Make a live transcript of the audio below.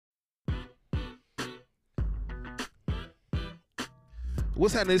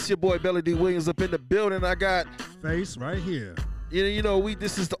What's happening? It's your boy Belly D Williams up in the building. I got Face right here.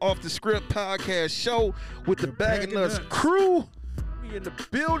 this is the Off the Script podcast show with the Bag of Nuts crew. We in the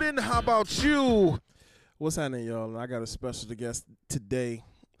building. How about you? What's happening, y'all? I got a special guest today,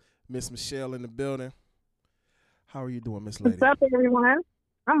 Miss Mechelle in the building. How are you doing, Miss Lady? What's up, everyone?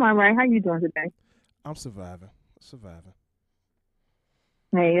 I'm all right. How you doing today? I'm surviving.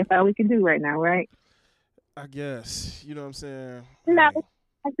 Hey, that's all we can do right now, right? I guess. You know what I'm saying? No,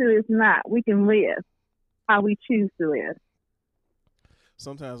 actually, it's not. We can live how we choose to live.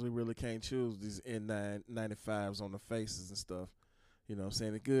 Sometimes we really can't choose these N95s on the faces and stuff. You know what I'm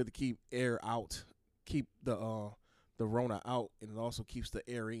saying? It's good to keep air out, keep the Rona out, and it also keeps the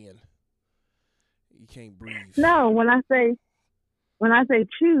air in. You can't breathe. No, when I say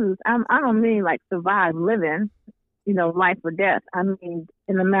choose, I don't mean like survive living, life or death. I mean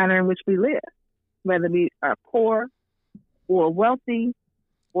in the manner in which we live, whether we are poor or wealthy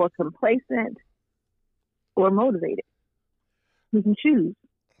or complacent or motivated. We can choose.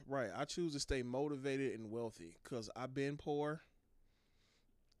 Right. I choose to stay motivated and wealthy because I've been poor.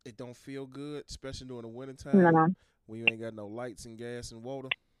 It don't feel good, especially during the wintertime when you ain't got no lights and gas and water.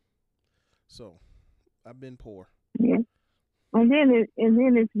 So I've been poor. Yeah. And then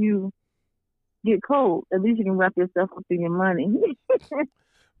if you get cold, at least you can wrap yourself up in your money.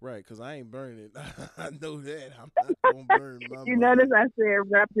 Right, because I ain't burning it. I know that. I'm not going to burn my money. Notice I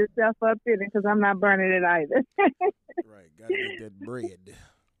said wrap yourself up in it because I'm not burning it either. Right, got to get that bread.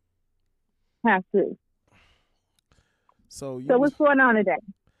 Have to. So what's going on today?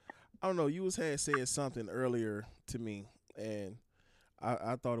 I don't know. You had said something earlier to me, and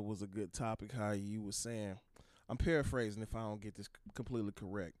I thought it was a good topic how you were saying. I'm paraphrasing if I don't get this completely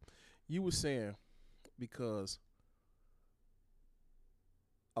correct. You were saying because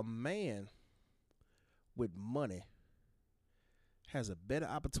a man with money has a better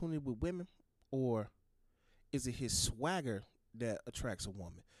opportunity with women, or is it his swagger that attracts a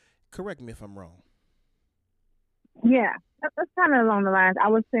woman? Correct me if I'm wrong. Yeah, that's kind of along the lines. I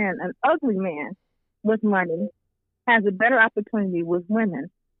was saying an ugly man with money has a better opportunity with women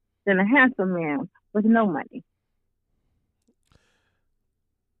than a handsome man with no money.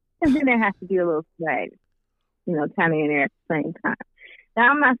 And then there has to be a little swag, tiny in there at the same time. Now,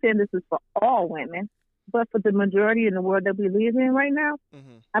 I'm not saying this is for all women, but for the majority in the world that we live in right now,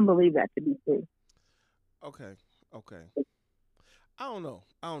 I believe that to be true. Okay. I don't know.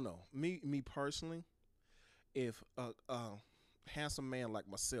 Me personally, if a handsome man like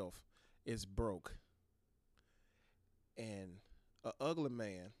myself is broke and an ugly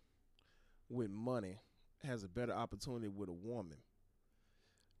man with money has a better opportunity with a woman,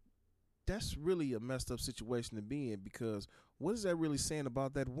 that's really a messed up situation to be in, because what is that really saying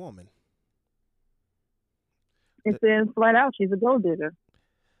about that woman? It's saying flat out she's a gold digger.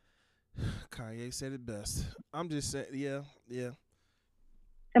 Kanye said it best. I'm just saying, yeah.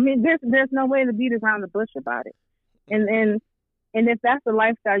 I mean, there's no way to beat around the bush about it. And if that's the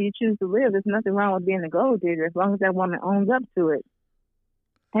lifestyle you choose to live, there's nothing wrong with being a gold digger as long as that woman owns up to it.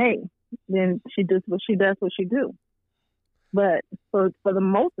 Hey, then she does what she do. But for the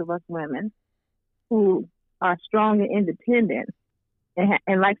most of us women who are strong and independent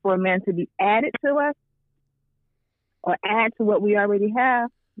and like for a man to be added to us or add to what we already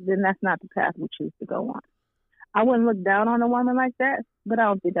have, then that's not the path we choose to go on. I wouldn't look down on a woman like that, but I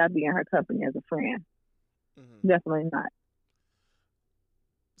don't think I'd be in her company as a friend. Definitely not.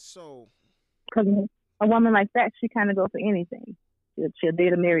 So, because a woman like that, she kind of goes for anything. She'll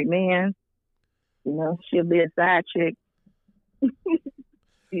date a married man. She'll be a side chick.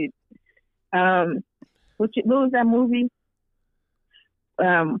 What was that movie?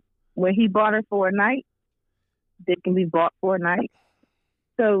 Where he bought her for a night. They can be bought for a night.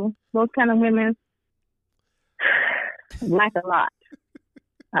 So those kind of women like a lot,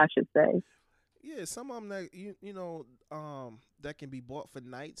 I should say. Yeah, some of them that that can be bought for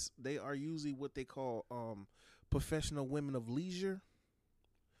nights. They are usually what they call professional women of leisure,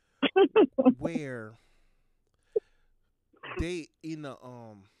 where they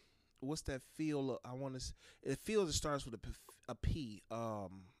what's that field? I want to. It field that starts with a P. A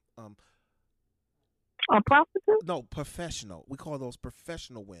prostitute? No, professional. We call those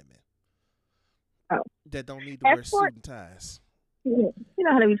professional women. Oh. That don't need to wear suit and ties. Yeah. You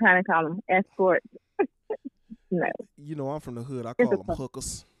know how they be trying to call them? Escorts. No. I'm from the hood. I call them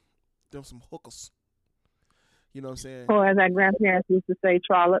hookers. Them some hookers. You know what I'm saying? Or as our grandparents used to say,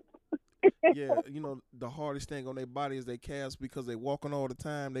 trollops. Yeah, the hardest thing on their body is their calves, because they walking all the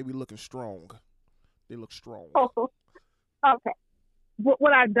time. They be looking strong. They look strong. Oh, okay.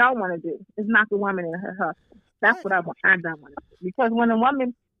 What I don't want to do is knock a woman in her hustle. That's what I want. I don't want to do. Because when a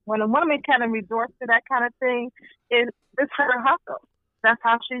woman kind of resorts to that kind of thing, it's her hustle. That's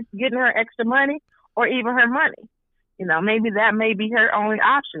how she's getting her extra money or even her money. You know, maybe that may be her only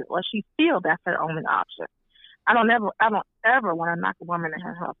option, or she feels that's her only option. I don't ever want to knock a woman in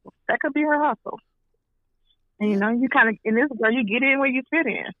her hustle. That could be her hustle. And you know, you kind of in this girl, you get in where you fit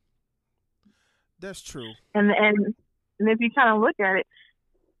in. That's true. And if you kind of look at it,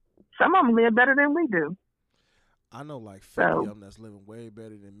 some of them live better than we do. I know like 50 of them that's living way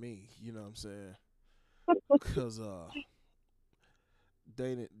better than me. You know what I'm saying? Because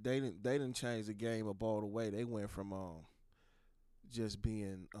they didn't change the game up all the way. They went from just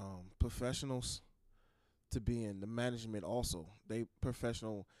being professionals to being the management also. They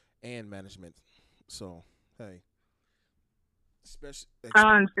professional and management. So hey, I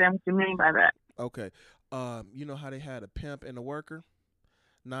don't understand what you mean by that. Okay, you know how they had a pimp and a worker?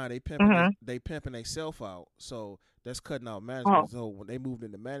 Nah, they pimping themselves out. So that's cutting out management. So when they moved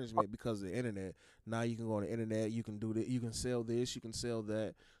into management because of the internet, now you can go on the internet, you can do that, you can sell this, you can sell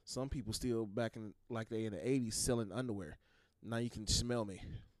that. Some people still back in like they in the 80s selling underwear. Now you can smell me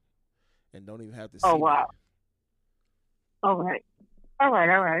and don't even have to see me. Oh wow. All right.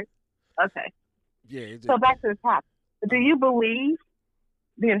 Okay. Yeah. So back to the top. Do you believe,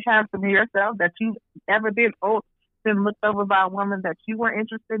 being handsome yourself, that you've ever been looked over by a woman that you were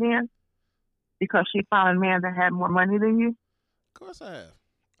interested in because she found a man that had more money than you? Of course I have.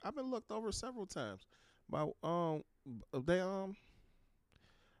 I've been looked over several times. But I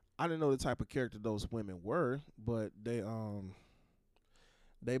didn't know the type of character those women were, but they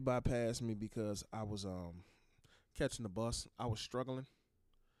bypassed me because I was catching the bus. I was struggling.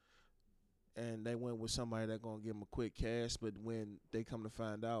 And they went with somebody that gonna give them a quick cash, but when they come to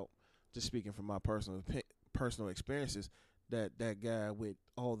find out, just speaking from my personal experiences, that guy with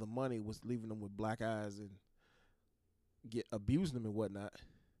all the money was leaving them with black eyes and abusing them and whatnot.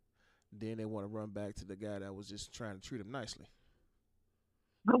 Then they want to run back to the guy that was just trying to treat them nicely.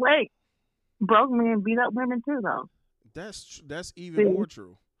 But wait, broke men beat up women too, though. That's even more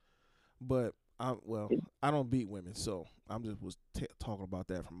true. But I don't beat women, so I'm just talking about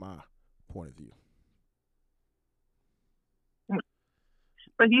that from my point of view.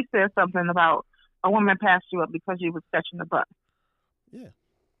 But you said something about a woman passed you up because you was catching the bus. Yeah.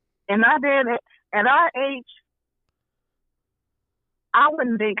 And I did it at our age. I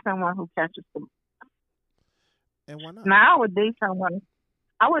wouldn't date someone who catches the bus. And why not? Now I would date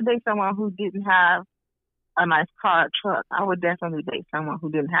someone who didn't have a nice car or truck. I would definitely date someone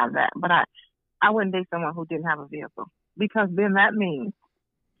who didn't have that. But I wouldn't date someone who didn't have a vehicle, because then that means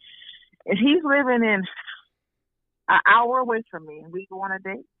if he's living in an hour away from me and we go on a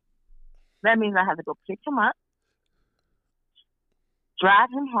date, that means I have to go pick him up,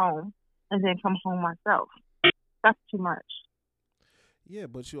 drive him home, and then come home myself. That's too much. Yeah,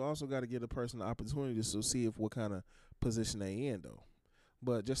 but you also got to give a person the opportunity to see what kind of position they in, though.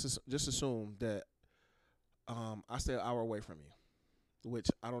 But just assume that I stay an hour away from you, which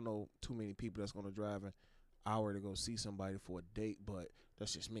I don't know too many people that's going to drive an hour to go see somebody for a date, but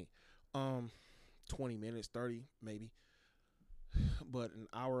that's just me. 20 minutes, 30 maybe, but an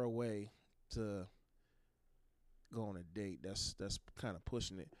hour away to go on a date, that's kind of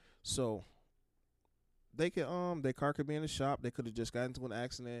pushing it. So they could their car could be in the shop, they could have just gotten into an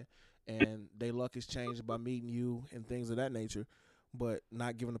accident and their luck is changed by meeting you and things of that nature, but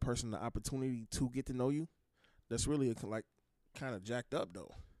not giving the person the opportunity to get to know you, that's really kind of jacked up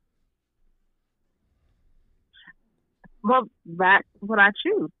though. Well, that's what I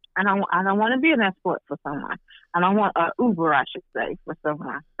choose. I don't want to be an escort for someone. I don't want an Uber, I should say, for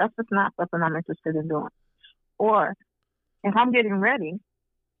someone. That's just not something I'm interested in doing. Or if I'm getting ready,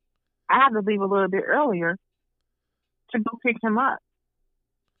 I have to leave a little bit earlier to go pick him up.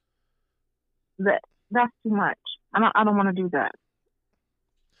 That's too much. I don't want to do that.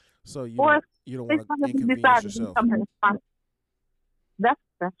 So you don't want to inconvenience yourself.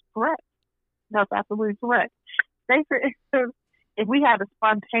 That's correct. That's absolutely correct. Say for instance, if we had a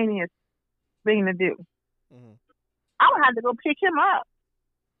spontaneous thing to do, I would have to go pick him up.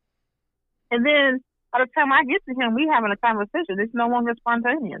 And then by the time I get to him, we having a conversation. It's no longer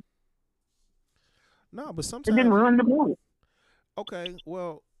spontaneous. No, but sometimes. It didn't ruin the mood. Okay,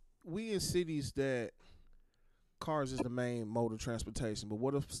 well, we in cities that cars is the main mode of transportation, but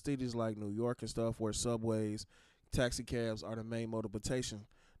what if cities like New York and stuff where subways, taxi cabs are the main mode of transportation?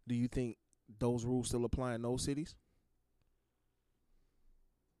 Do you think those rules still apply in those cities?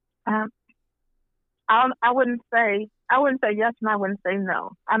 I wouldn't say yes, and I wouldn't say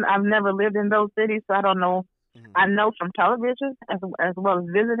no. I've never lived in those cities, so I don't know. I know from television as well as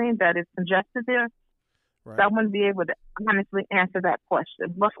visiting that it's congested there. Right. So I wouldn't be able to honestly answer that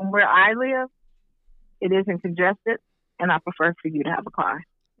question. But from where I live, it isn't congested, and I prefer for you to have a car.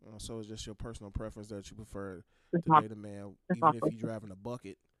 So it's just your personal preference that you prefer It's to my, date a man, it's my even if he's preference. driving a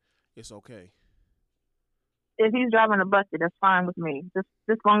bucket, it's okay. If he's driving a bucket, that's fine with me. Just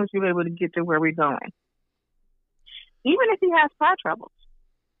as long as you're able to get to where we're going. Even if he has car troubles,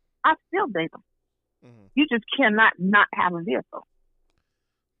 I still date him. Hmm. You just cannot not have a vehicle.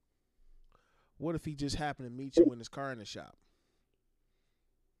 What if he just happened to meet you in his car in the shop?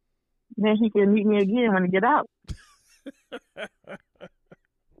 Then he can meet me again when he get out.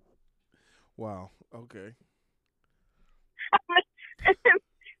 Wow. Okay.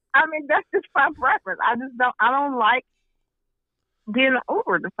 I mean, that's just my preference. I don't like being an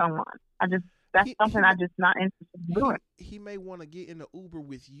Uber to someone. That's something I'm just not interested in doing. He may want to get in the Uber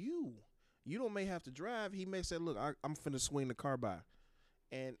with you. You don't may have to drive. He may say, "Look, I'm finna swing the car by,"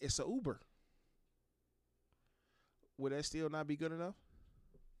 and it's a Uber. Would that still not be good enough?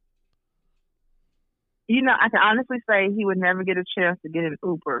 I can honestly say he would never get a chance to get an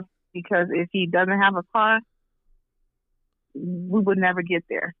Uber because if he doesn't have a car, we would never get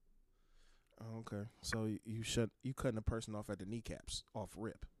there. Okay, so you cutting a person off at the kneecaps, off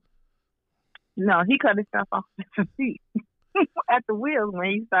rip. No, he cut himself off at the seat, at the wheels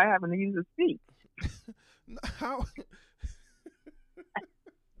when he started having to use his feet. How?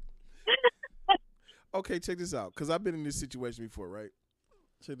 Okay, check this out, because I've been in this situation before, right?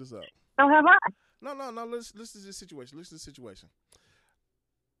 Check this out. So have I. No. Listen to this situation. Listen to the situation.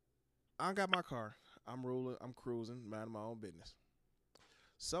 I got my car. I'm rolling. I'm cruising, minding my own business.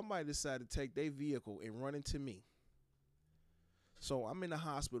 Somebody decided to take their vehicle and run into me. So I'm in the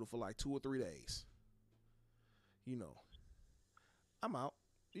hospital for like 2 or 3 days. I'm out.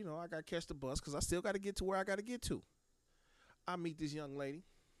 I got to catch the bus because I still got to get to where I got to get to. I meet this young lady.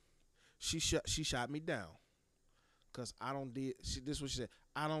 She shot me down because I don't deal. This is what she said.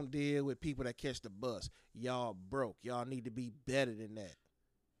 I don't deal with people that catch the bus. Y'all broke. Y'all need to be better than that.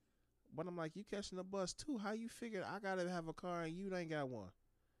 But I'm like, you catching the bus too? How you figure I gotta have a car and you ain't got one?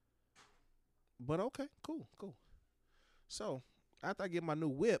 But okay, cool. So after I get my new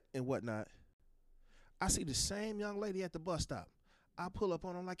whip and whatnot, I see the same young lady at the bus stop. I pull up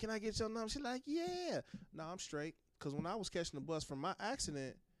on her, I'm like, can I get your number? She's like, yeah. No, I'm straight. Because when I was catching the bus from my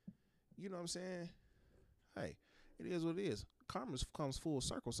accident, you know what I'm saying? Hey, it is what it is. Karma comes full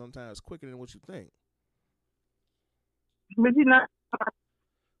circle sometimes quicker than what you think. But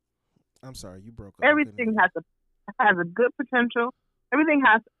I'm sorry, you broke up. everything has a good potential. Everything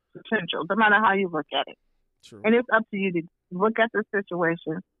has potential, no matter how you look at it. True. And it's up to you to look at the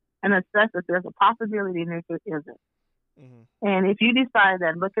situation and assess if there's a possibility and if it isn't. Mm-hmm. And if you decide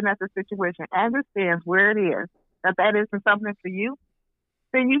that looking at the situation as it stands, where it is, that isn't something for you,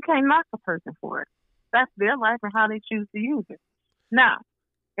 then you can't knock a person for it. That's their life and how they choose to use it. Now,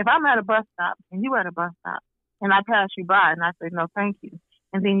 if I'm at a bus stop and you at a bus stop and I pass you by and I say, no, thank you,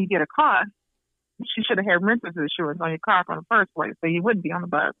 and then you get a car, you should have had renter's insurance on your car from the first place so you wouldn't be on the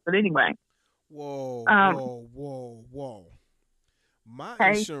bus. But anyway. Whoa. My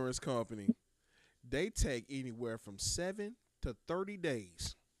insurance company, they take anywhere from 7 to 30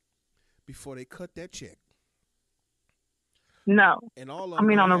 days before they cut that check. No. And all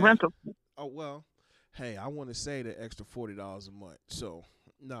on a rental. Oh, well, hey, I want to say the extra $40 a month. So,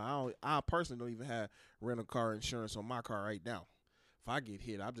 no, I personally don't even have rental car insurance on my car right now. If I get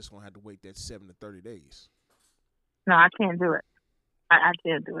hit, I'm just going to have to wait that 7 to 30 days. No, I can't do it. I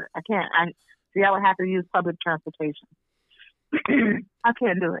can't do it. I can't. I would have to use public transportation. I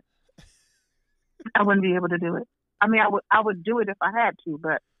can't do it. I wouldn't be able to do it. I mean, I would do it if I had to,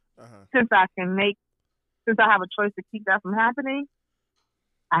 but since I have a choice to keep that from happening,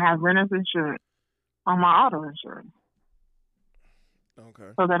 I have renter's insurance on my auto insurance.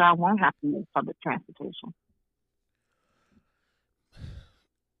 Okay. So that I won't have to use public transportation.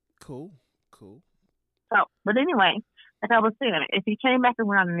 Cool. So, but anyway, like I was saying, if he came back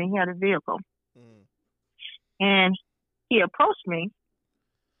around and he had a vehicle and he approached me,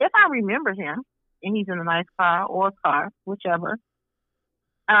 if I remember him and he's in a nice car or a car, whichever,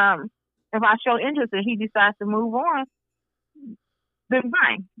 if I show interest and he decides to move on, then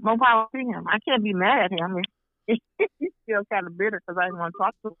fine, no power to him. I can't be mad at him. He's still kind of bitter because I didn't want to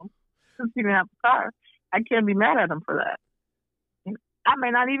talk to him since he didn't have a car. I can't be mad at him for that. I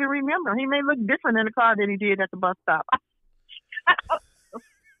may not even remember. He may look different in the car than he did at the bus stop.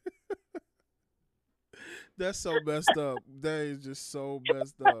 That's so messed up. That is just so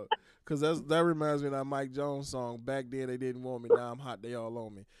messed up. Because that reminds me of that Mike Jones song, Back Then They Didn't Want Me, Now I'm Hot, They All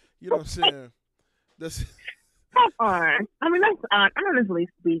On Me. You know what I'm saying? That's on. I mean, that's honestly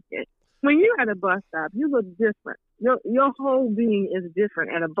speaking. When you're at a bus stop, you look different. Your whole being is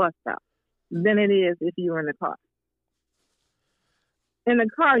different at a bus stop than it is if you're in the car. In the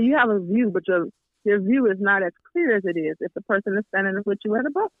car, you have a view, but your view is not as clear as it is if the person is standing with you at a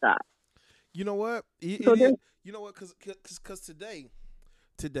bus stop. You know what? So You know what? Cause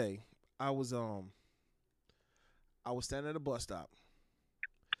today I was standing at a bus stop,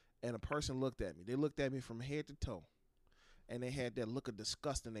 and a person looked at me. They looked at me from head to toe, and they had that look of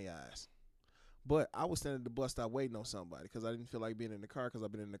disgust in their eyes. But I was standing at the bus stop waiting on somebody because I didn't feel like being in the car because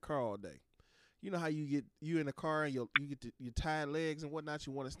I've been in the car all day. You know how you in the car and you get your tired legs and whatnot.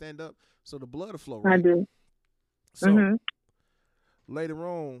 You want to stand up so the blood will flow, right? I do. So later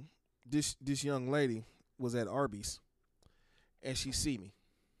on, this young lady was at Arby's, and she see me,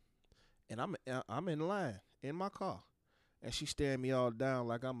 and I'm in line in my car, and she staring me all down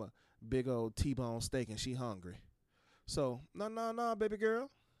like I'm a big old T-bone steak, and she hungry. So no, baby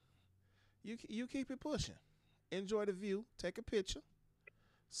girl, you keep it pushing, enjoy the view, take a picture,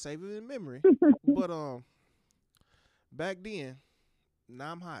 save it in memory. But back then,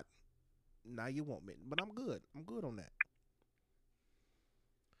 now I'm hot. Now you want me, but I'm good. I'm good on that.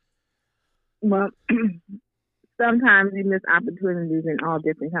 Well, sometimes you miss opportunities in all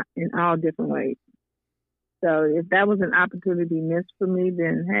different ways. So if that was an opportunity missed for me,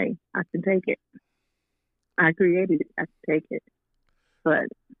 then hey, I can take it. I created it. I can take it. But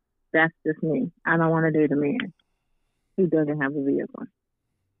that's just me. I don't want to date a man who doesn't have a vehicle.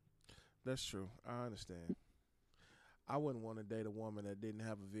 That's true. I understand. I wouldn't want to date a woman that didn't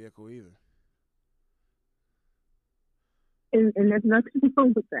have a vehicle either. And there's nothing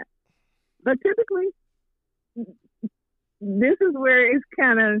wrong with that. But typically, this is where it's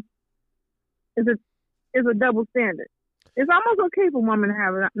kind of is a double standard. It's almost okay for a woman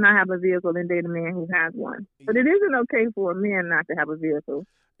to not have a vehicle and date a man who has one, but it isn't okay for a man not to have a vehicle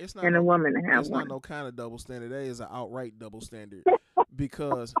and a woman to have one. It's not no kind of double standard. That is an outright double standard.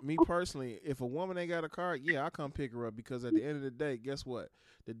 Because me personally, if a woman ain't got a car, yeah, I'll come pick her up. Because at the end of the day, guess what?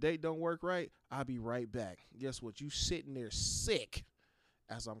 The date don't work right, I'll be right back. Guess what? You sitting there sick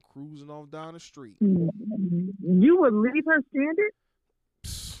as I'm cruising off down the street. You would leave her stranded?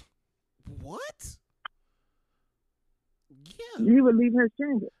 What? Yeah. You would leave her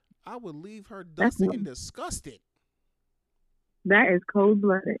stranded. I would leave her dusty and disgusted. That is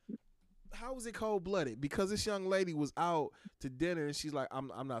cold-blooded. How is it cold-blooded? Because this young lady was out to dinner and she's like,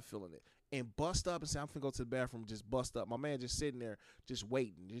 I'm not feeling it. And bust up and say, I'm finna go to the bathroom, just bust up. My man just sitting there, just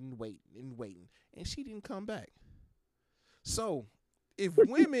waiting. And she didn't come back. So, if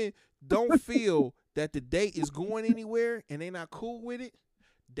women don't feel that the date is going anywhere and they not cool with it,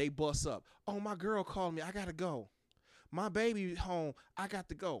 they bust up. Oh, my girl called me. I got to go. My baby home. I got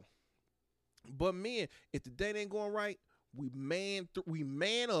to go. But men, if the date ain't going right, we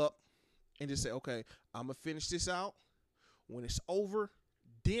man up and just say, okay, I'm going to finish this out. When it's over,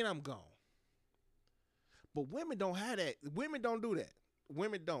 then I'm gone. But women don't have that. Women don't do that.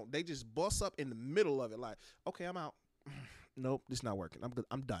 Women don't. They just bust up in the middle of it like, okay, I'm out. Nope, this not working. I'm good.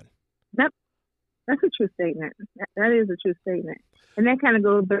 I'm done. That's a true statement. That is a true statement. And that kind of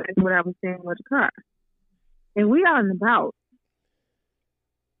goes back to what I was saying with the car. And we out and about.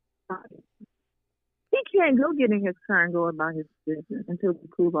 He can't go get in his car and go about his business until we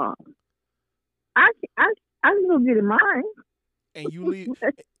cool off. I can go get in mine. And you leave,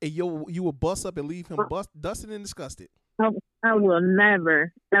 and you will bust up and leave him dusted and disgusted. I will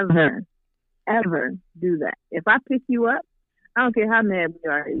never, ever do that. If I pick you up, I don't care how mad we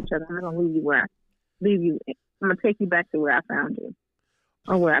are at each other. I'm gonna leave you. I'm gonna take you back to where I found you,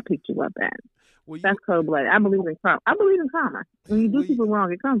 or where I picked you up at. That's cold blooded. I believe in karma. When you do people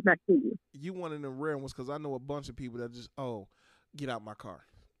wrong, it comes back to you. You one of them rare ones because I know a bunch of people that just get out my car,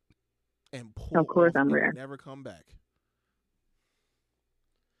 and pull of course I'm rare. Never come back.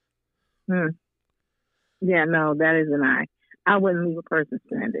 Yeah, no, that isn't I. I wouldn't leave a person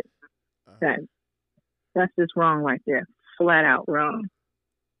stranded. That's just wrong right there. Flat out wrong.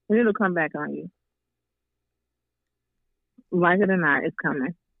 And it'll come back on you. Like it or not, it's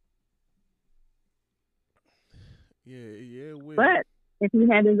coming. Yeah, it will. But if he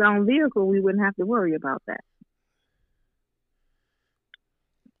had his own vehicle, we wouldn't have to worry about that.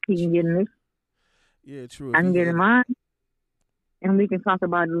 He can get in this. Yeah, true. I can get in mine, and we can talk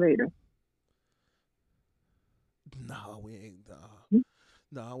about it later. No, we ain't.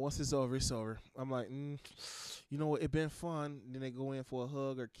 No, once it's over, it's over. I'm like, you know what? It been fun. Then they go in for a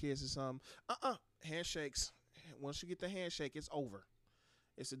hug or kiss or something. Handshakes. Once you get the handshake, it's over.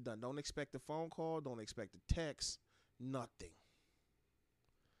 It's done. Don't expect a phone call. Don't expect a text. Nothing.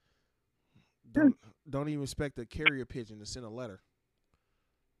 Don't even expect a carrier pigeon to send a letter.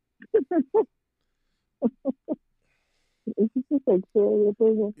 Is this just a carrier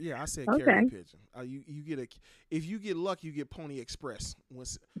pigeon? Yeah, I said carrier Okay. pigeon. You get a if you get lucky, you get Pony Express.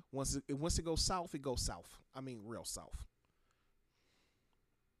 Once it goes south, it goes south. I mean, real south.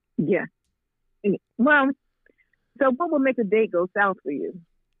 Yeah. Well, so what would make a date go south for you?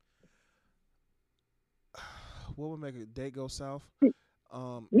 What would make a day go south? Yeah,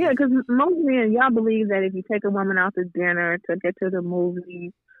 If because most men, y'all believe that if you take a woman out to dinner, to get to the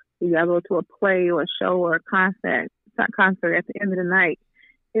movies, you gotta go to a play or a show or a concert at the end of the night,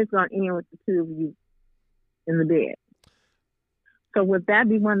 it's gonna end with the two of you in the bed. So would that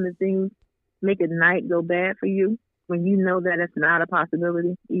be one of the things make a night go bad for you when you know that it's not a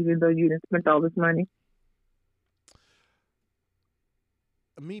possibility, even though you didn't spend all this money?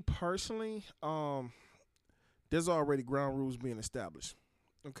 me personally, there's already ground rules being established.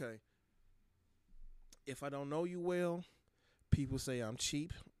 Okay, if I don't know you well, people say I'm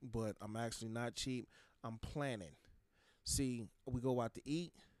cheap, but I'm actually not cheap. I'm planning. See, we go out to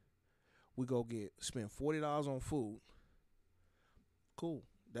eat. We go get spend $40 on food. Cool.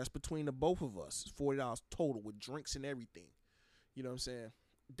 That's between the both of us. $40 total with drinks and everything. You know what I'm saying?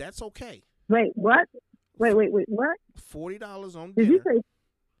 That's okay. Wait, what? Wait, what? $40 on Did you dinner. say?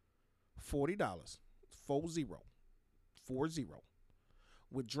 $40. 40.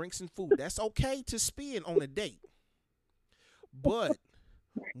 With drinks and food. That's okay to spend on a date. But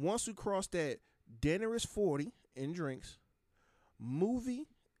once we cross that, dinner is 40 in drinks. Movie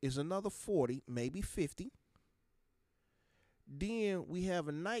is another 40, maybe 50. Then we have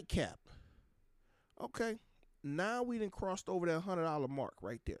a nightcap. Okay. Now we done crossed over that $100 mark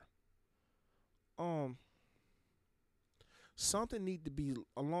right there. Um, Something need to be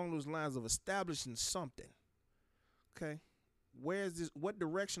along those lines of establishing something. Okay. Where is this? What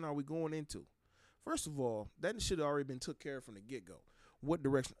direction are we going into? First of all, that should have already been took care of from the get go. What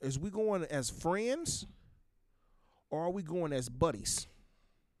direction? Is we going as friends or are we going as buddies?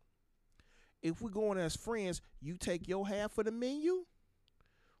 If we're going as friends, you take your half of the menu,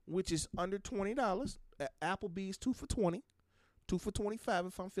 which is under $20. At Applebee's 2 for $20, 2 for $25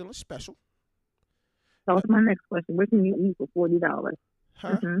 if I'm feeling special. That was my next question. Where can you eat for $40?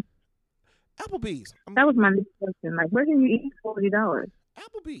 Huh? Hmm. Applebee's. That was my next question. Like, where can you eat for $40?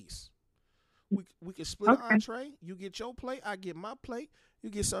 Applebee's. We can split an Okay. entree. You get your plate, I get my plate. You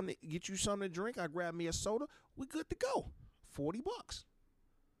get you something to drink. I grab me a soda. We good to go. $40.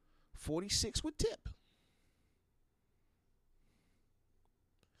 46 with tip.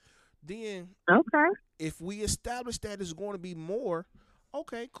 Then Okay. if we establish that it's going to be more,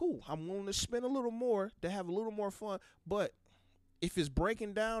 okay, cool. I'm willing to spend a little more to have a little more fun. But if it's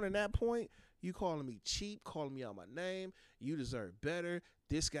breaking down in that point, you calling me cheap, calling me out my name, you deserve better.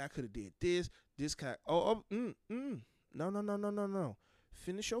 This guy could have did this. This guy, no.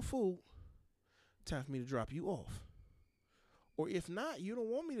 Finish your food. Time for me to drop you off. Or if not, you don't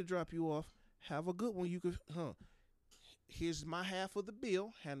want me to drop you off. Have a good one. You could, here's my half of the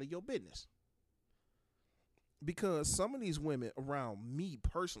bill. Handle your business. Because some of these women around me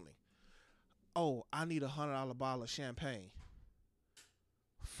personally, oh, I need $100 bottle of champagne.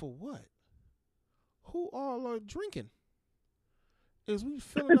 For what? Who all are drinking? Is we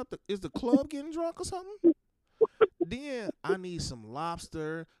filling up is the club getting drunk or something? Then I need some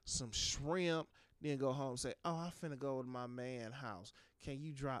lobster, some shrimp. Then go home and say, oh, I finna go to my man house. Can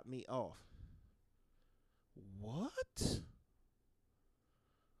you drop me off? What?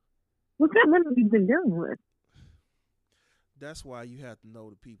 What kind of women have you been dealing with? That's why you have to know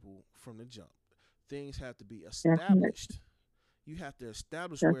the people from the jump. Things have to be Definitely. established. You have to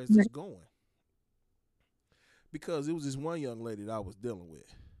establish where is this going. Because it was this one young lady that I was dealing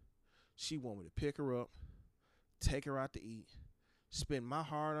with. She wanted me to pick her up, take her out to eat, spend my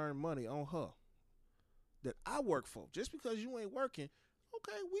hard-earned money on her that I work for. Just because you ain't working,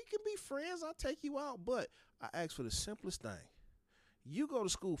 okay, we can be friends. I'll take you out. But I asked for the simplest thing. You go to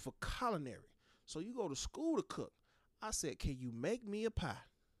school for culinary. So you go to school to cook. I said, can you make me a pie?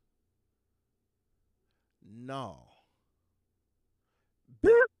 No.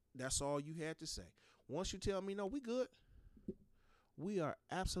 That's all you had to say. Once you tell me no, we good. We are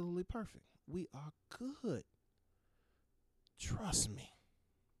absolutely perfect. We are good. Trust me.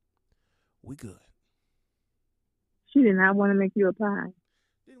 We good. She did not want to make you a pie.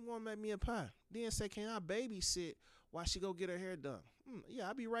 Didn't want to make me a pie. Then say, can I babysit while she go get her hair done? Yeah,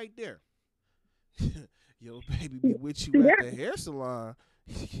 I'll be right there. Yo, baby be with you at the hair salon.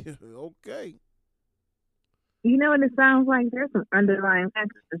 Okay. You know what it sounds like? There's some underlying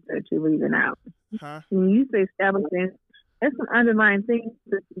factors that you're leaving out. Huh? When you say establishing, there's some underlying things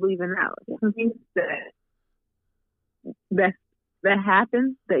that you're leaving out. Some things that's that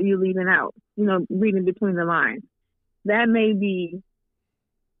happens that you're leaving out, reading between the lines. That may be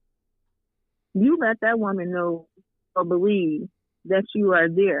you let that woman know or believe that you are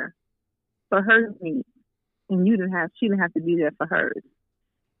there for her needs, and she didn't have to be there for hers.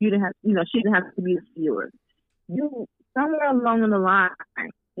 You didn't have, she didn't have to be there for yours. You somewhere along the line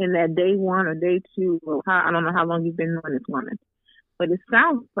in that day one or day two, or I don't know how long you've been knowing this woman, but it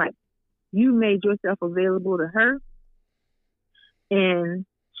sounds like you made yourself available to her, and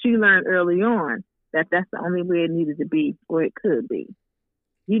she learned early on that that's the only way it needed to be, or it could be.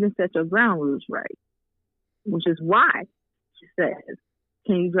 You didn't set your ground rules right, which is why she says,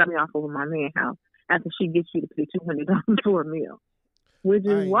 "Can you drop me off over my man's house?" After she gets you to pay $200 for a meal, which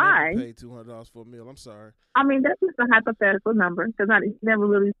is why I never paid $200 for a meal. I'm sorry. I mean, that's just a hypothetical number because I never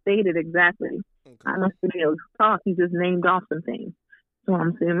really stated exactly how much the meal cost. He just named off some things, so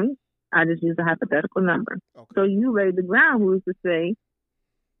I'm assuming I just used a hypothetical number. Okay. So you laid the ground rules to say,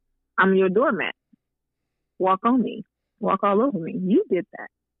 "I'm your doormat. Walk on me. Walk all over me." You did that,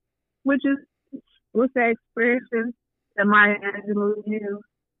 which is what's that expression that Maya Angelou used?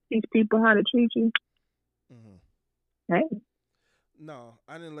 Teach people how to treat you. Mm-hmm. Hey. No,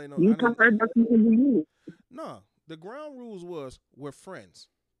 I didn't lay no. You prefer nothing to you. No, the ground rules was we're friends.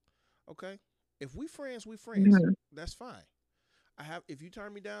 Okay, if we friends, we friends. Mm-hmm. That's fine. If you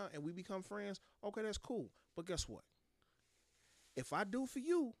turn me down and we become friends, okay, that's cool. But guess what? If I do for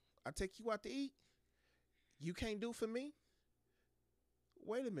you, I take you out to eat. You can't do for me.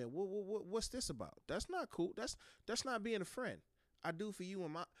 Wait a minute. What's this about? That's not cool. That's not being a friend. I do for you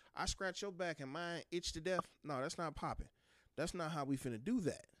and I scratch your back and mine itch to death. No, that's not popping. That's not how we finna do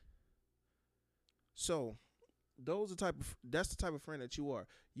that. So, that's the type of friend that you are.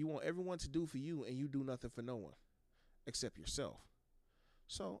 You want everyone to do for you, and you do nothing for no one, except yourself.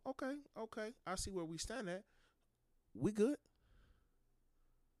 So, okay, I see where we stand at. We good.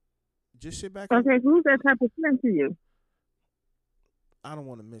 Just sit back. Okay, who's that type of friend to you? I don't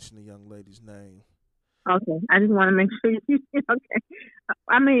want to mention the young lady's name. Okay, I just want to make sure you. Okay,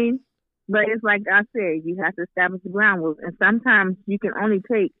 I mean, but it's like I said, you have to establish the ground rules, and sometimes you can only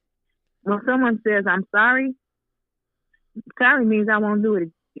take when someone says, "I'm sorry." Sorry means I won't do it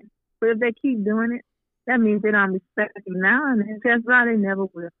again. But if they keep doing it, that means they don't respect you now, and that's why they never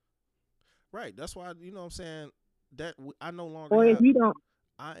will. Right. That's why you know what I'm saying that I no longer. Or if you don't,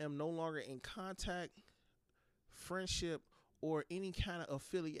 I am no longer in contact, friendship, or any kind of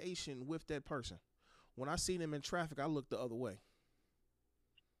affiliation with that person. When I see them in traffic, I look the other way.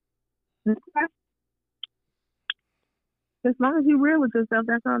 As long as you're real with yourself,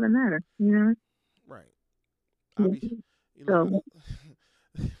 that's all that matters, Right.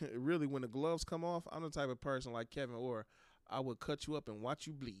 Really, when the gloves come off, I'm the type of person like Kevin Orr. I would cut you up and watch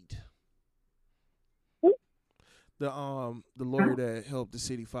you bleed. The lawyer that helped the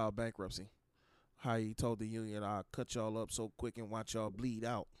city file bankruptcy, how he told the union, "I'll cut y'all up so quick and watch y'all bleed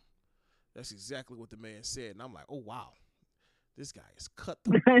out." That's exactly what the man said, and I'm like, "Oh wow, this guy is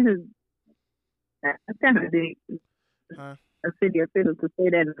cutthroat." That's kind of deep. Huh? A city official to say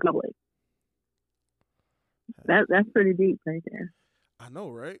that in public. That's pretty deep right there. I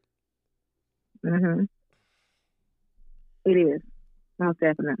know, right? Mhm. It is, most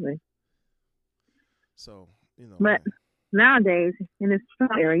definitely. So but nowadays in this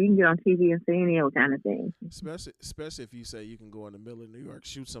era, you can get on TV and say any old kind of thing. Especially if you say you can go in the middle of New York,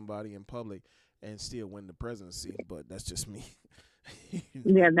 shoot somebody in public, and still win the presidency. But that's just me.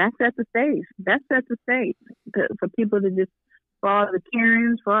 Yeah, that sets the stage. That sets the stage for people to just for all the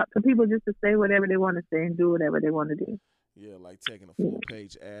Karens, for people just to say whatever they want to say and do whatever they want to do. Yeah, like taking a full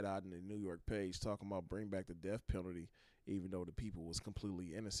page ad out in the New York page talking about bring back the death penalty, even though the people was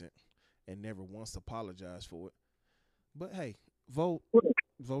completely innocent and never once apologized for it. But hey, vote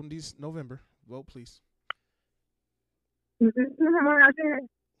in this November. Vote, please. When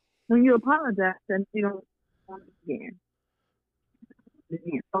you apologize, then you don't want it again.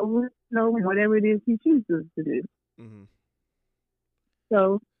 Over and over, whatever it is he chooses to do. Mm-hmm.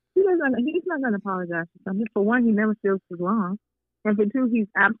 So he's not going to apologize for something. For one, he never feels he's wrong, and for two, he's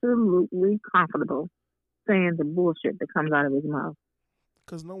absolutely comfortable saying the bullshit that comes out of his mouth.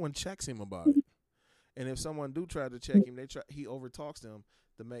 Because no one checks him about it, and if someone do try to check him, he overtalks them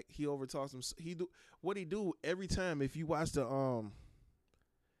to make he overtalks them. He do what he do every time. If you watch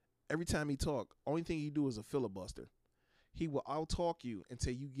every time he talk, only thing he do is a filibuster. He will out-talk you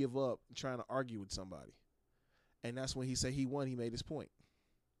until you give up trying to argue with somebody. And that's when he say he won, he made his point.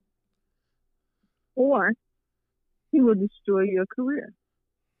 Or he will destroy your career.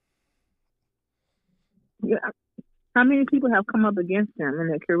 Yeah. How many people have come up against him and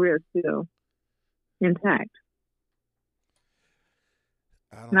their career is still intact?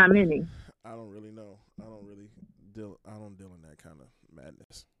 Not many. I don't really know. I don't deal in that kind of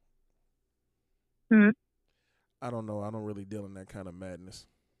madness. Hmm. I don't know. I don't really deal in that kind of madness.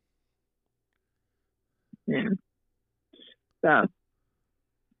 Yeah. So,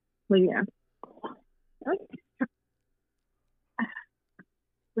 but yeah.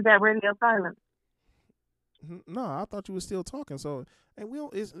 Was that radio silent? No, I thought you were still talking. So, and we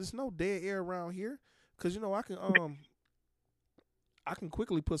don't. It's no dead air around here, cause I can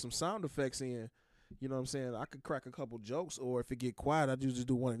quickly put some sound effects in. You know what I'm saying? I could crack a couple jokes, or if it get quiet, I just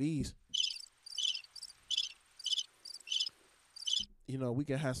do one of these. You know, we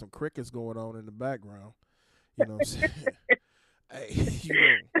can have some crickets going on in the background. You know what I'm saying?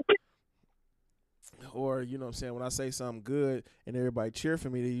 Hey, or you know what I'm saying, when I say something good and everybody cheer for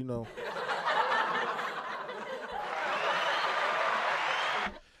me,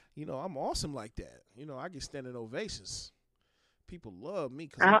 I'm awesome like that. I get standing ovations. People love me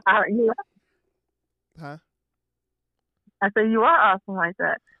huh? I said you are awesome like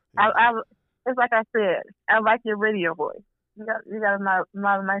that. Yeah. It's like I said. I like your radio voice. You got a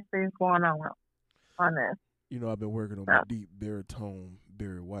lot of nice things going on there. I've been working on my deep baritone,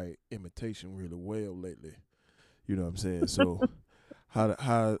 Barry White imitation really well lately. You know what I'm saying? So how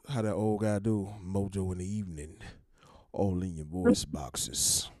that old guy do? Mojo in the evening, all in your voice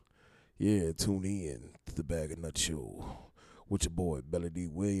boxes. Yeah, tune in to the Bag of Nut Show with your boy Belly D.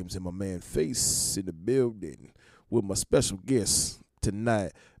 Williams and my man Face in the building with my special guest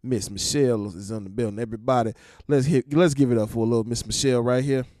tonight, Miss Mechelle is on the building. Everybody, let's give it up for a little Miss Mechelle right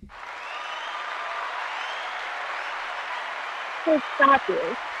here. Stop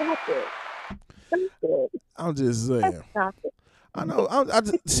it! Stop it! Stop it! I'm just saying. Stop it! I know. I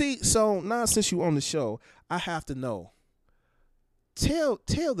just, see. So now, since you on the show, I have to know. Tell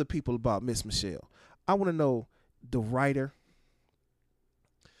the people about Miss Mechelle. I want to know the writer,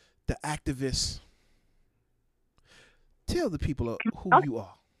 the activist. Tell the people who you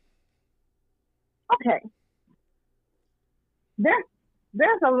are. Okay.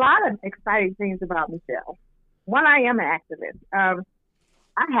 There's a lot of exciting things about Mechelle. One, I am an activist. I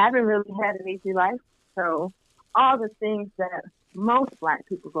haven't really had an easy life, so all the things that most Black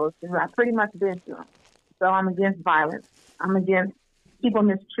people go through, I've pretty much been through them. So I'm against violence. I'm against people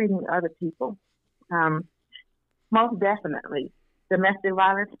mistreating other people. Most definitely, domestic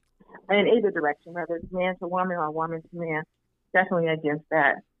violence in either direction, whether it's man to woman or woman to man, definitely against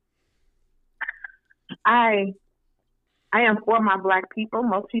that. I am for my Black people.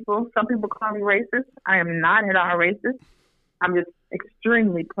 Some people call me racist. I am not at all racist. I'm just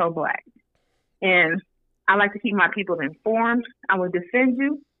extremely pro-Black. And I like to keep my people informed. I will defend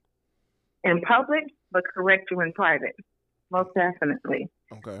you in public, but correct you in private. Most definitely.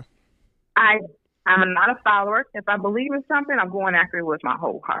 Okay. I'm not a follower. If I believe in something, I'm going after it with my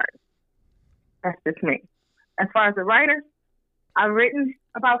whole heart. That's just me. As far as a writer, I've written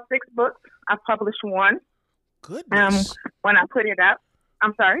about 6 books. I published one. Goodness. When I put it up.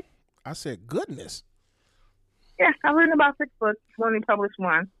 I'm sorry? I said goodness. Yeah, I've written about 6 books. Only published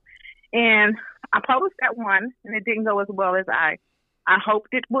one. And I published that one, and it didn't go as well as I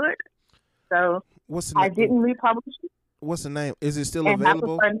hoped it would. So I didn't republish it. What's the name? Is it still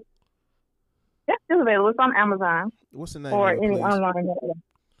available? It's still available. It's on Amazon. What's the name? Or of it, any please?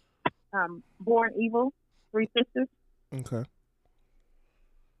 online. Born Evil, 3 Sisters. Okay.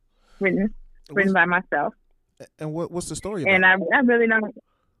 Written by myself. And what's the story about? And I really don't.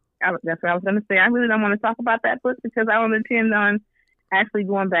 That's what I was going to say. I really don't want to talk about that book because I don't intend on actually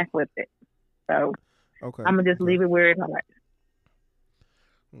going back with it. So okay. I'm going to just leave it where it's at.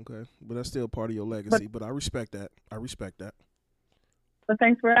 Okay. But that's still part of your legacy. But I respect that. Well,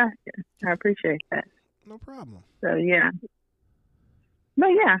 thanks for asking. I appreciate that. No problem. So, yeah. But,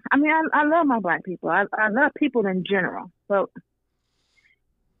 yeah, I mean, I love my Black people. I love people in general. So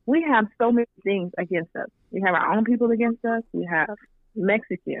we have so many things against us. We have our own people against us. We have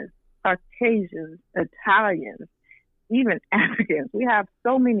Mexicans, Caucasians, Italians, even Africans. We have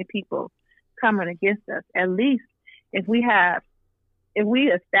so many people coming against us. At least if we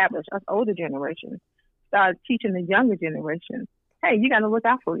establish us older generations, start teaching the younger generation, hey, you got to look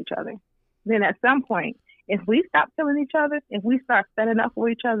out for each other. Then at some point, if we stop killing each other, if we start standing up for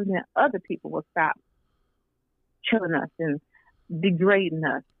each other, then other people will stop killing us and degrading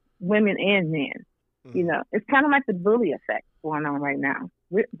us, women and men. It's kind of like the bully effect going on right now.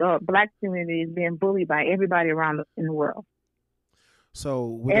 The Black community is being bullied by everybody around in the world. So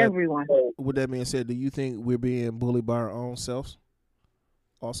with that being said, do you think we're being bullied by our own selves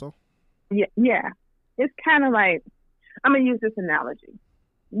also? Yeah. It's kind of like, I'm going to use this analogy.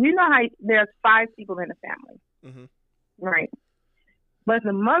 You know how there's 5 people in a family, right? But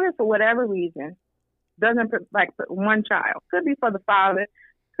the mother, for whatever reason, doesn't put one child. Could be for the father,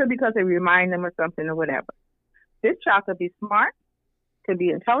 could be because they remind them of something or whatever. This child could be smart, could be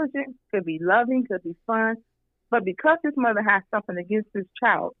intelligent, could be loving, could be fun. But because this mother has something against this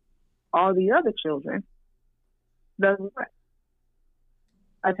child, all the other children does what?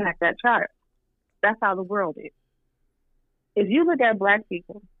 Attack that child. That's how the world is. If you look at Black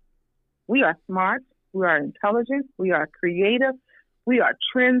people, we are smart, we are intelligent, we are creative, we are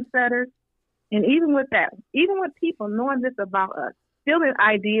trendsetters. And even with that, even with people knowing this about us, stealing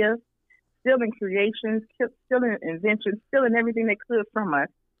ideas, stealing creations, stealing inventions, stealing everything they could from us,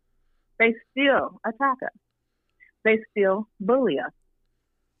 they still attack us. They still bully us.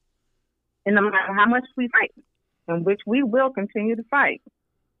 And no matter how much we fight, in which we will continue to fight,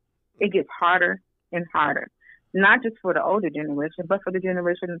 it gets harder and harder. Not just for the older generation, but for the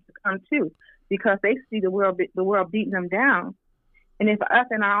generations to come too, because they see the world beating them down. And if us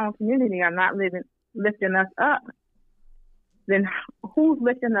in our own community are not lifting us up, then who's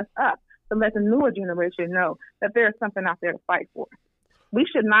lifting us up to let the newer generation know that there is something out there to fight for? We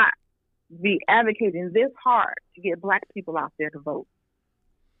should not be advocating this hard to get Black people out there to vote.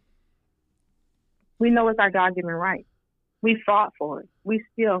 We know it's our God-given right. We fought for it. We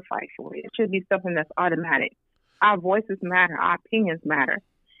still fight for it. It should be something that's automatic. Our voices matter. Our opinions matter.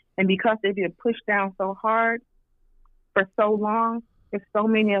 And because they've been pushed down so hard for so long, there's so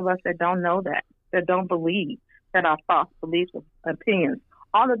many of us that don't know that don't believe that our false beliefs, opinions,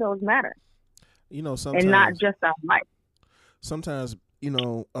 all of those matter. Sometimes, and not just our life. Sometimes,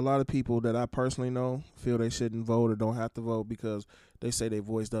 a lot of people that I personally know feel they shouldn't vote or don't have to vote because they say their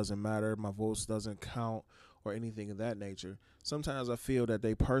voice doesn't matter, my voice doesn't count, or anything of that nature. Sometimes I feel that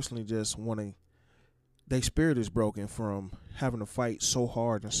they personally just want to, their spirit is broken from having to fight so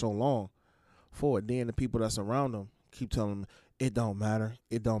hard and so long for it. Then the people that's around them keep telling them, it don't matter,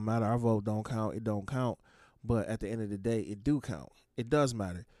 our vote don't count, it don't count. But at the end of the day, it do count. It does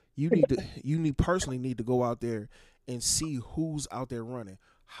matter. You personally need to go out there and see who's out there running,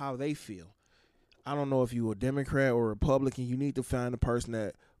 how they feel. I don't know if you're a Democrat or a Republican. You need to find a person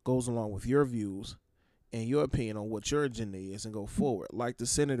that goes along with your views and your opinion on what your agenda is and go forward. Like the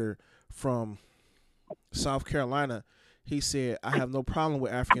senator from South Carolina, he said, I have no problem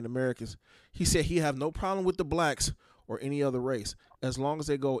with African Americans. He said he have no problem with the Blacks or any other race as long as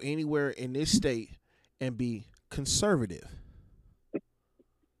they go anywhere in this state and be conservative.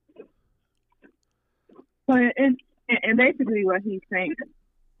 And basically what he's saying,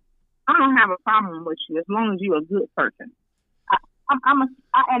 I don't have a problem with you as long as you're a good person. I'm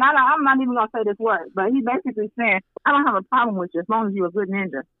not even going to say this word, but he's basically saying, I don't have a problem with you as long as you're a good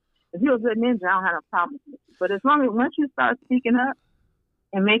ninja. If you're a good ninja, I don't have a problem with you. But as long as once you start speaking up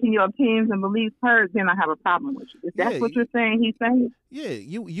and making your opinions and beliefs heard, then I have a problem with you. Is that what you're saying? He's saying, yeah,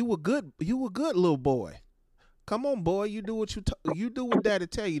 you a good little boy. Come on, boy, you do what you do what Daddy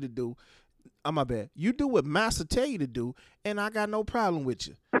tell you to do. My bad. You do what Master tell you to do, and I got no problem with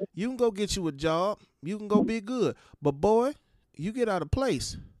you. You can go get you a job. You can go be good, but boy, you get out of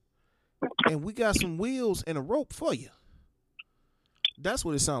place, and we got some wheels and a rope for you. That's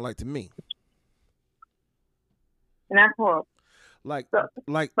what it sounds like to me. And that's horrible. Like what?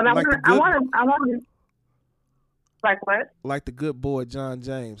 Like the good boy John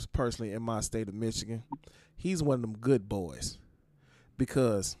James, personally, in my state of Michigan. He's one of them good boys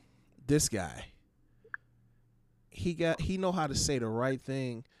because this guy, he know how to say the right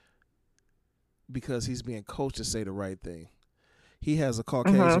thing because he's being coached to say the right thing. He has a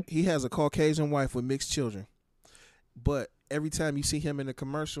Caucasian wife with mixed children. But every time you see him in a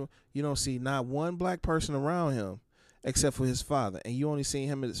commercial, you don't see not one Black person around him except for his father. And you only see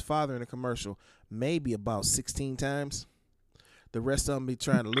him and his father in a commercial maybe about 16 times. The rest of them be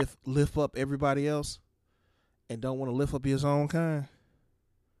trying to lift up everybody else and don't want to lift up his own kind.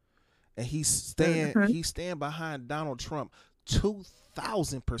 And he's stand behind Donald Trump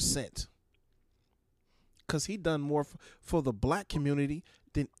 2,000%. Because he done more for the Black community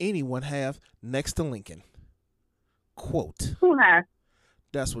than anyone have next to Lincoln. Quote. Who has?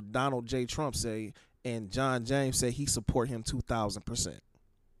 That's what Donald J. Trump say, and John James said he support him 2,000%.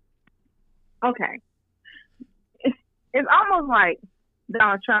 Okay. It's almost like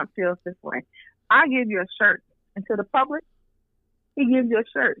Donald Trump feels this way. I give you a shirt, and to the public, he gives you a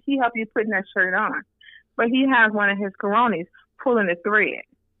shirt. He helps you putting that shirt on. But he has one of his cronies pulling the thread.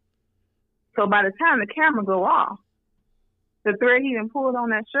 So by the time the camera go off, the thread he done pulled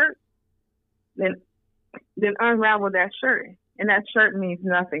on that shirt, then unravel that shirt. And that shirt means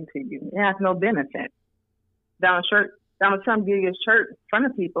nothing to you. It has no benefit. Donald Trump gives you a shirt in front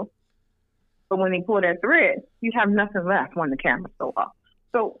of people, But when they pull that thread, you have nothing left when the cameras go off.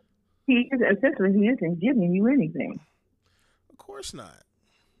 So he isn't giving you anything. Of course not.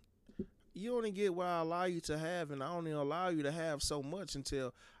 You only get what I allow you to have, and I only allow you to have so much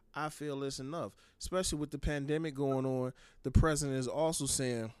until I feel it's enough. Especially with the pandemic going on, the president is also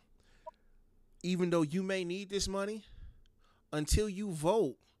saying, even though you may need this money, until you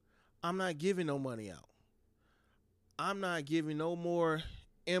vote, I'm not giving no money out. I'm not giving no more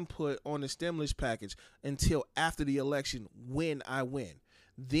input on the stimulus package until after the election when I win.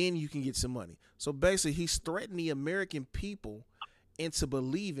 Then you can get some money. So basically, he's threatening the American people into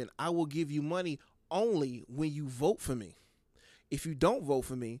believing I will give you money only when you vote for me. If you don't vote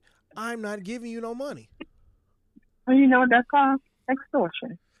for me, I'm not giving you no money. Well, you know what that's called?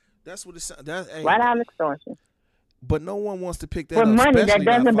 Extortion. That's what it's right out extortion. But no one wants to pick that for up. For money that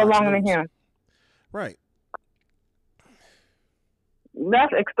doesn't belong to him. Right.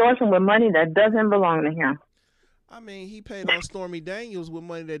 That's extortion with money that doesn't belong to him. I mean, he paid on Stormy Daniels with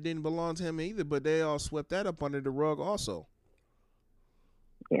money that didn't belong to him either, but they all swept that up under the rug also.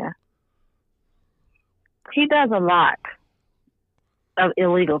 Yeah. He does a lot of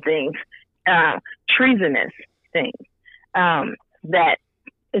illegal things, treasonous things, that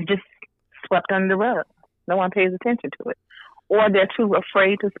is just swept under the rug. No one pays attention to it. Or they're too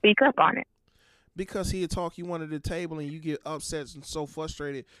afraid to speak up on it. Because he'd talk you under the table and you get upset and so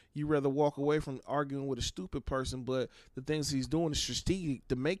frustrated, you rather walk away from arguing with a stupid person, but the things he's doing is strategic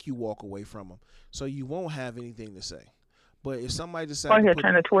to make you walk away from him. So you won't have anything to say. But if somebody decides or he'll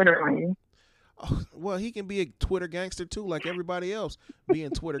turn to Twitter on you. Oh, well, he can be a Twitter gangster too, like everybody else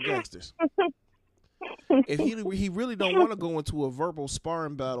being Twitter gangsters. If he really don't want to go into a verbal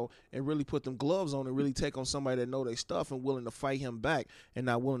sparring battle and really put them gloves on and really take on somebody that know their stuff and willing to fight him back and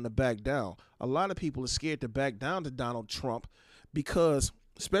not willing to back down. A lot of people are scared to back down to Donald Trump because,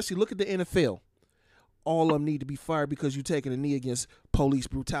 especially look at the NFL. All of them need to be fired because you're taking a knee against police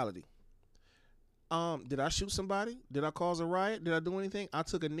brutality. Did I shoot somebody? Did I cause a riot? Did I do anything? I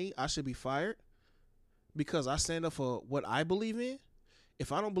took a knee. I should be fired because I stand up for what I believe in.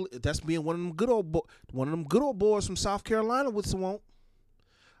 If I don't believe, that's being one of them good old boys from South Carolina with some won't.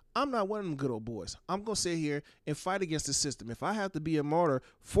 I'm not one of them good old boys. I'm gonna sit here and fight against the system. If I have to be a martyr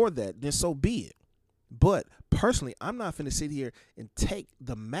for that, then so be it. But personally, I'm not finna sit here and take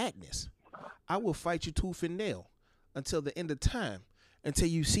the madness. I will fight you tooth and nail until the end of time, until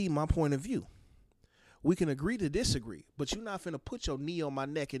you see my point of view. We can agree to disagree, but you're not finna put your knee on my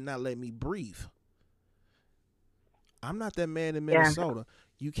neck and not let me breathe. I'm not that man in Minnesota.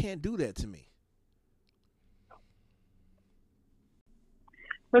 Yeah. You can't do that to me.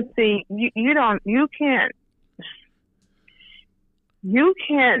 But see, you can't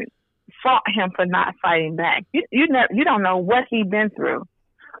fault him for not fighting back. You don't know what he's been through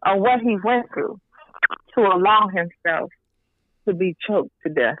or what he went through to allow himself to be choked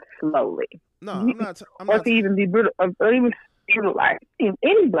to death slowly. No, I'm not. Or to even be brutal, or even brutalized.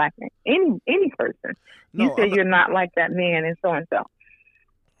 Any black man, any person. No, you say you're not like that man and so and so.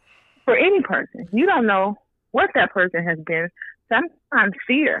 For any person, you don't know what that person has been. Sometimes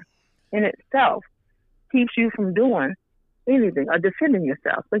fear in itself keeps you from doing anything or defending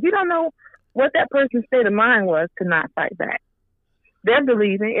yourself. But you don't know what that person's state of mind was to not fight back. They're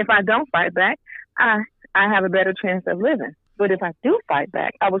believing if I don't fight back, I have a better chance of living. But if I do fight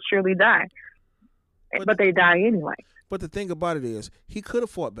back, I will surely die. But they die anyway. But the thing about it is, he could have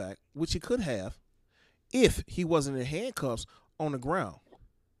fought back, which he could have, if he wasn't in handcuffs on the ground.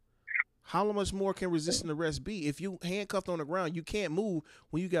 How much more can resisting arrest be? If you handcuffed on the ground, you can't move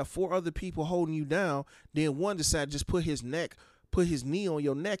when you got 4 other people holding you down. Then one decided to just put his knee on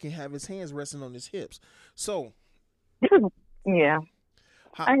your neck and have his hands resting on his hips. So, yeah,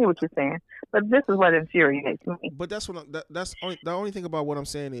 I hear what you're saying, but this is what infuriates me. But that's what the only thing about what I'm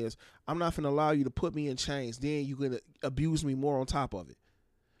saying is I'm not going to allow you to put me in chains. Then you're going to abuse me more on top of it.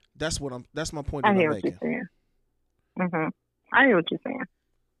 That's my point. I hear what you're saying. Mm-hmm. I hear what you're saying.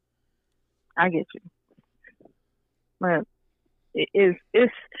 I get you. But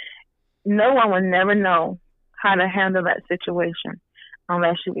it's no one will never know how to handle that situation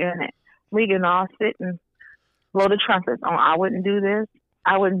unless you're in it. We can all sit and blow the trumpets on, I wouldn't do this,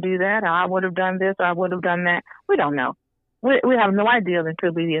 I wouldn't do that, or I would have done this, or I would have done that. We don't know. We have no idea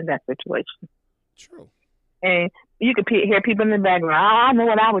until we're in that situation. True. And you could hear people in the background, I know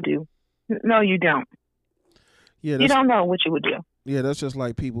what I would do. No, you don't. Yeah, you don't know what you would do. Yeah, that's just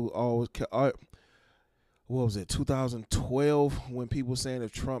like people always. What was it? 2012 when people saying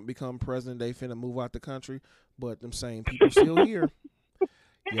if Trump become president, they finna move out the country. But them same people still here.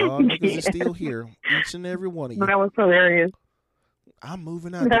 Y'all niggas are still here, each and every one of you. That was hilarious. I'm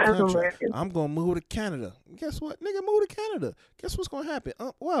moving out the country. I'm gonna move to Canada. Guess what, nigga? Move to Canada. Guess what's gonna happen?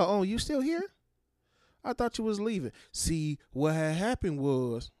 You still here? I thought you was leaving. See, what had happened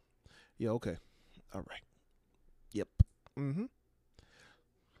was, yeah, okay, all right, yep, mm-hmm.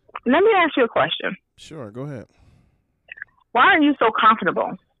 Let me ask you a question. Sure, go ahead. Why are you so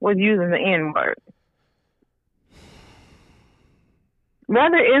comfortable with using the N word?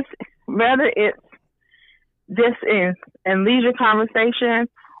 Whether it's just in leisure conversation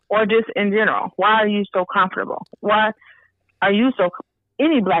or just in general, why are you so comfortable? Why are you so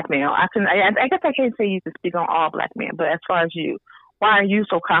any black male? I guess I can't say you can speak on all black men, but as far as you, why are you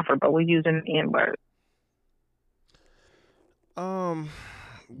so comfortable with using the N word?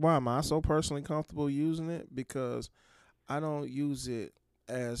 Why am I so personally comfortable using it? Because I don't use it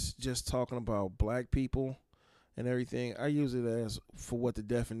as just talking about black people and everything. I use it as for what the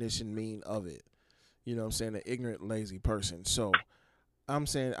definition mean of it. You know what I'm saying? An ignorant, lazy person. So I'm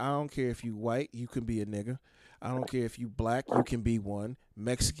saying I don't care if you white, you can be a nigga. I don't care if you black, you can be one.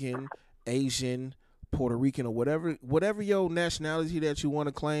 Mexican, Asian, Puerto Rican, or whatever your nationality that you want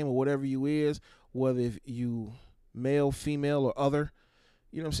to claim or whatever you is, whether if you male, female, or other,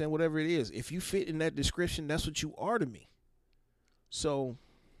 you know what I'm saying? Whatever it is. If you fit in that description, that's what you are to me. So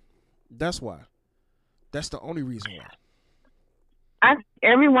that's why. That's the only reason why.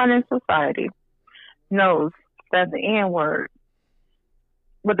 Everyone in society knows that the N word,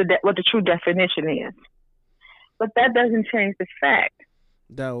 what the true definition is, but that doesn't change the fact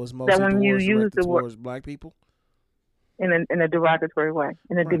that was mostly that when you use the word towards black people in a derogatory way,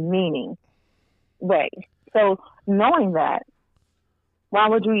 in a demeaning way. So knowing that, why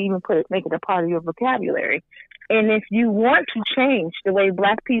would you even make it a part of your vocabulary? And if you want to change the way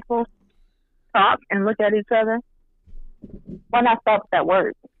black people talk and look at each other, why not stop that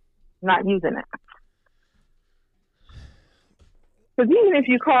word, not using it? Because even if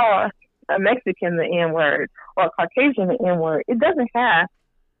you call a Mexican the N word or a Caucasian the N word, it doesn't have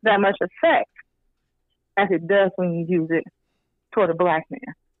that much effect as it does when you use it toward a black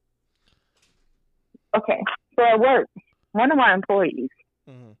man. Okay, so at work, one of my employees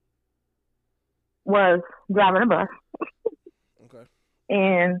was driving a bus. Okay.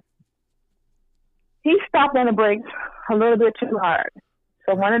 And he stopped on the brakes a little bit too hard.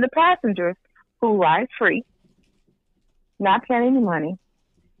 So one of the passengers who rides free, not paying any money,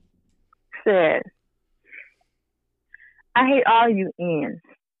 said, I hate all you ends.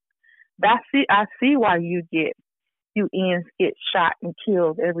 I see why you ends get shot and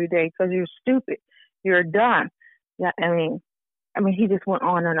killed every day because you're stupid. You're dumb. Yeah, I mean, he just went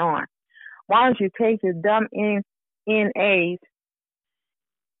on and on. Why don't you take your dumb NAs,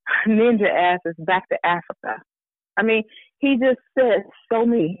 ninja asses, back to Africa? I mean, he just said so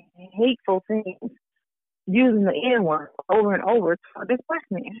many hateful things using the N word over and over to this black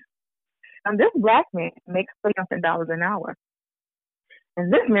man. And this black man makes $30 an hour.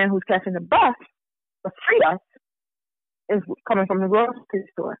 And this man who's catching the bus for free us is coming from the grocery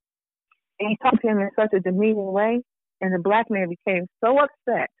store. And he talked to him in such a demeaning way, and the black man became so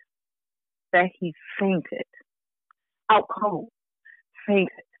upset that he fainted. Out cold.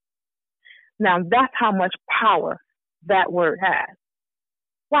 Fainted. Now that's how much power that word has.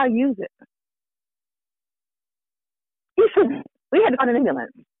 Why use it? We had to call an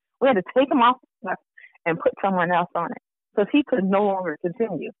ambulance. We had to take him off the bus and put someone else on it because he could no longer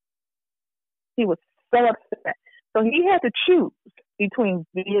continue. He was so upset. So he had to choose between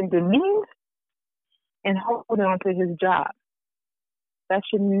being demeaned and holding on to his job. That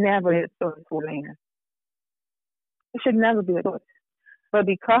should never be a choice for a man. It should never be a choice. But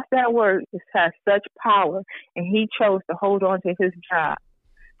because that word has such power and he chose to hold on to his job,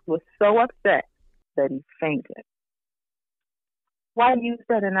 he was so upset that he fainted. Why use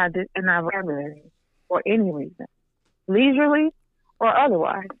that in our vocabulary for any reason, leisurely or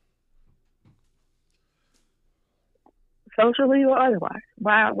otherwise, socially or otherwise?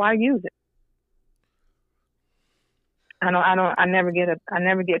 Why use it? I never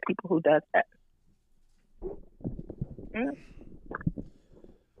get people who does that.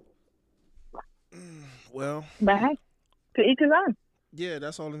 Well, but hey, to each his own. Yeah,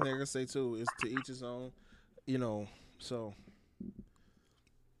 that's all the niggas say too. Is to each his own. You know, so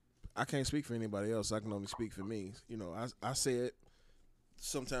I can't speak for anybody else. I can only speak for me. You know, I say it.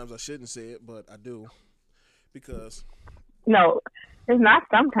 Sometimes I shouldn't say it, but I do because. No, it's not.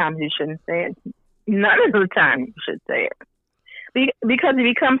 Sometimes you shouldn't say it. None of the time you should say it. Because you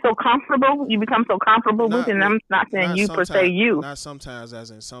become so comfortable. You become so comfortable with it. And I'm not saying you per se you. Not sometimes, as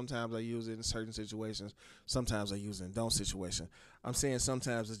in sometimes I use it in certain situations. Sometimes I use it in don't situation. I'm saying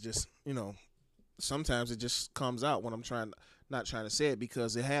sometimes it's just, you know, sometimes it just comes out when I'm trying not trying to say it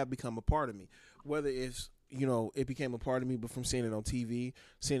because it had become a part of me. Whether it's, it became a part of me, but from seeing it on TV,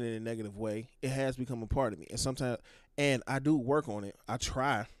 seeing it in a negative way, it has become a part of me. And sometimes, and I do work on it. I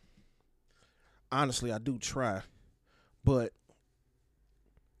try. Honestly, I do try, but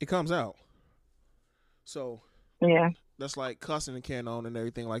it comes out. So yeah, that's like cussing and carrying on and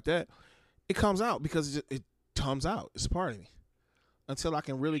everything like that. It comes out because it comes out. It's a part of me. Until I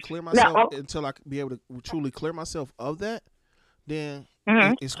can really clear myself, until I can be able to truly clear myself of that, then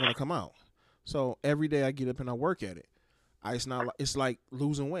it's going to come out. So every day I get up and I work at it. It's like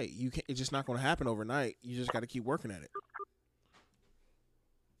losing weight. You can't. It's just not going to happen overnight. You just got to keep working at it.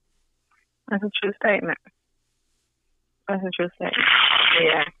 That's a true statement.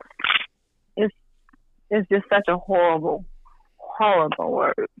 Yeah, it's just such a horrible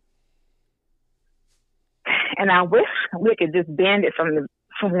word. And I wish we could just ban it from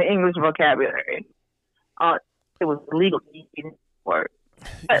the English vocabulary. It was legal word.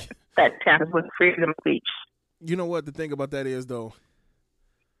 But that counts with freedom of speech. You know what the thing about that is, though?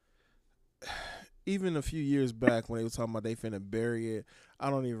 Even a few years back when they were talking about they finna bury it, I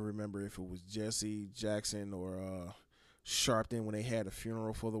don't even remember if it was Jesse Jackson or Sharpton when they had a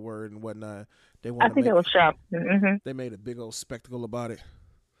funeral for the word and whatnot. I think it was Sharpton. Mm-hmm. They made a big old spectacle about it.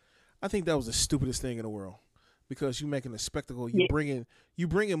 I think that was the stupidest thing in the world because you making a spectacle. You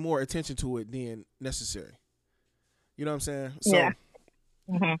bringing more attention to it than necessary. You know what I'm saying? So, yeah.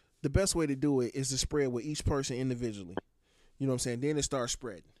 Mm-hmm. The best way to do it is to spread with each person individually. You know what I'm saying? Then it starts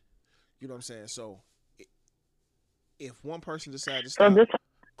spreading. You know what I'm saying? So if one person decides to stop,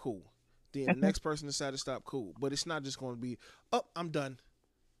 cool. Then the next person decides to stop, cool. But it's not just going to be, oh, I'm done.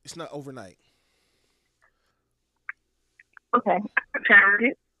 It's not overnight. Okay. Challenge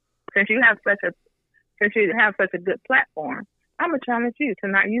you. Since you have such a good platform, I'm gonna challenge you to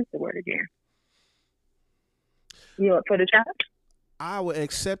not use the word again. You up for the challenge? I will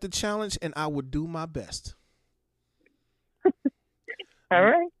accept the challenge and I will do my best. All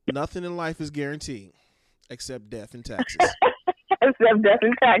right. Nothing in life is guaranteed except death and taxes. Except death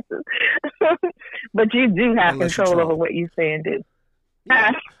and taxes. But you do have control over what you say and do.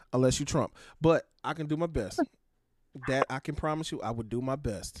 Yeah, unless you Trump. But I can do my best. That I can promise you I would do my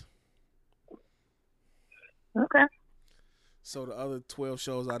best. Okay. So the other 12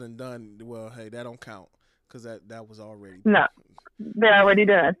 shows I done, well, hey, that don't count because that was already done. No, they're already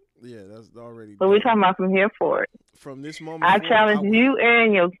done. Yeah, that's already but done. We're talking about from here forward. From this moment I challenge you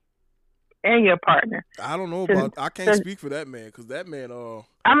and your partner. I don't know about, I can't speak for that man because that man,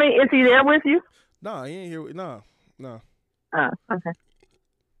 I mean, is he there with you? No, he ain't here. No. Okay.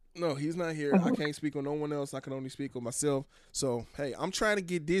 No, he's not here. I can't speak on no one else. I can only speak on myself. So, hey, I'm trying to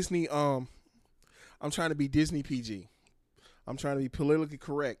get Disney, I'm trying to be Disney PG. I'm trying to be politically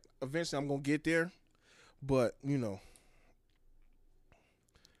correct. Eventually, I'm going to get there. But, Yeah,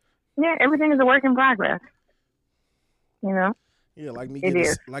 everything is a work in progress. You know? Yeah, like me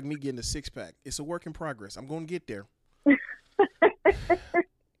getting a six-pack. It's a work in progress. I'm going to get there.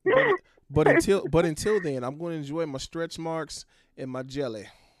 but until then, I'm going to enjoy my stretch marks and my jelly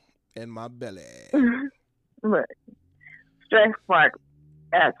and my belly. Look, stretch marks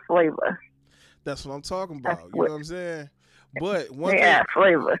adds flavor. That's what I'm talking about. You know what I'm saying? But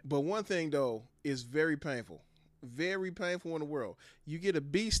one thing though is very painful. Very painful in the world. You get a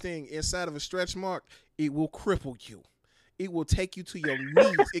bee sting inside of a stretch mark, it will cripple you. It will take you to your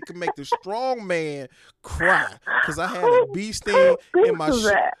knees. It can make the strong man cry. Because I had a bee sting in my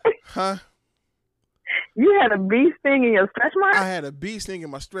Huh? You had a bee sting in your stretch mark? I had a bee sting in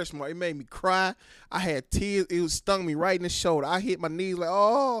my stretch mark. It made me cry. I had tears. It stung me right in the shoulder. I hit my knees like,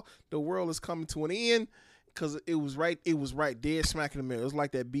 oh, the world is coming to an end. Because it was right dead smack in the middle. It was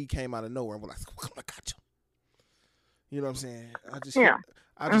like that bee came out of nowhere and was like, oh, I got you. You know what I'm saying? I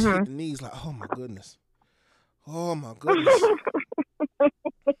just hit the knees like, oh my goodness. Oh my goodness.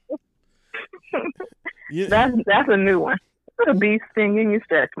 That's a new one. A bee sting in your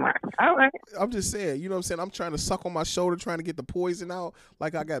stretch mark. All right. I'm just saying, you know what I'm saying? I'm trying to suck on my shoulder, trying to get the poison out,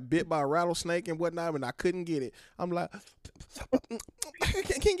 like I got bit by a rattlesnake and whatnot, and I couldn't get it. I'm like, I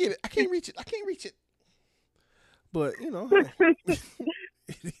can't get it. I can't reach it. But, you know, it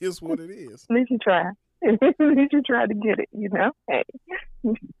is what it is. At least you try. At least you try to get it, you know? Hey.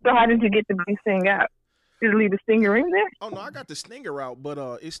 So how did you get the bee sting out? Did you leave the stinger in there? Oh, no, I got the stinger out, but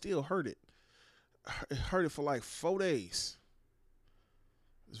it still hurt it. It hurt it for like 4 days.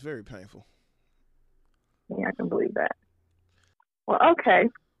 It's very painful. Yeah, I can believe that. Well, okay.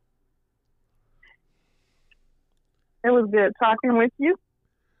 It was good talking with you.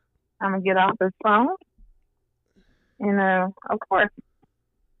 I'm going to get off this phone. And, of course,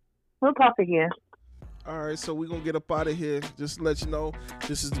 we'll talk again. All right, so we're gonna get up out of here. Just to let you know,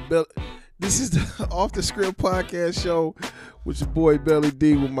 this is the Off the Script podcast show with your boy Belly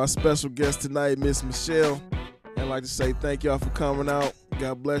D with my special guest tonight, Miss Mechelle. And I'd like to say thank y'all for coming out.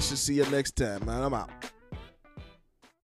 God bless you. See you next time, man. I'm out.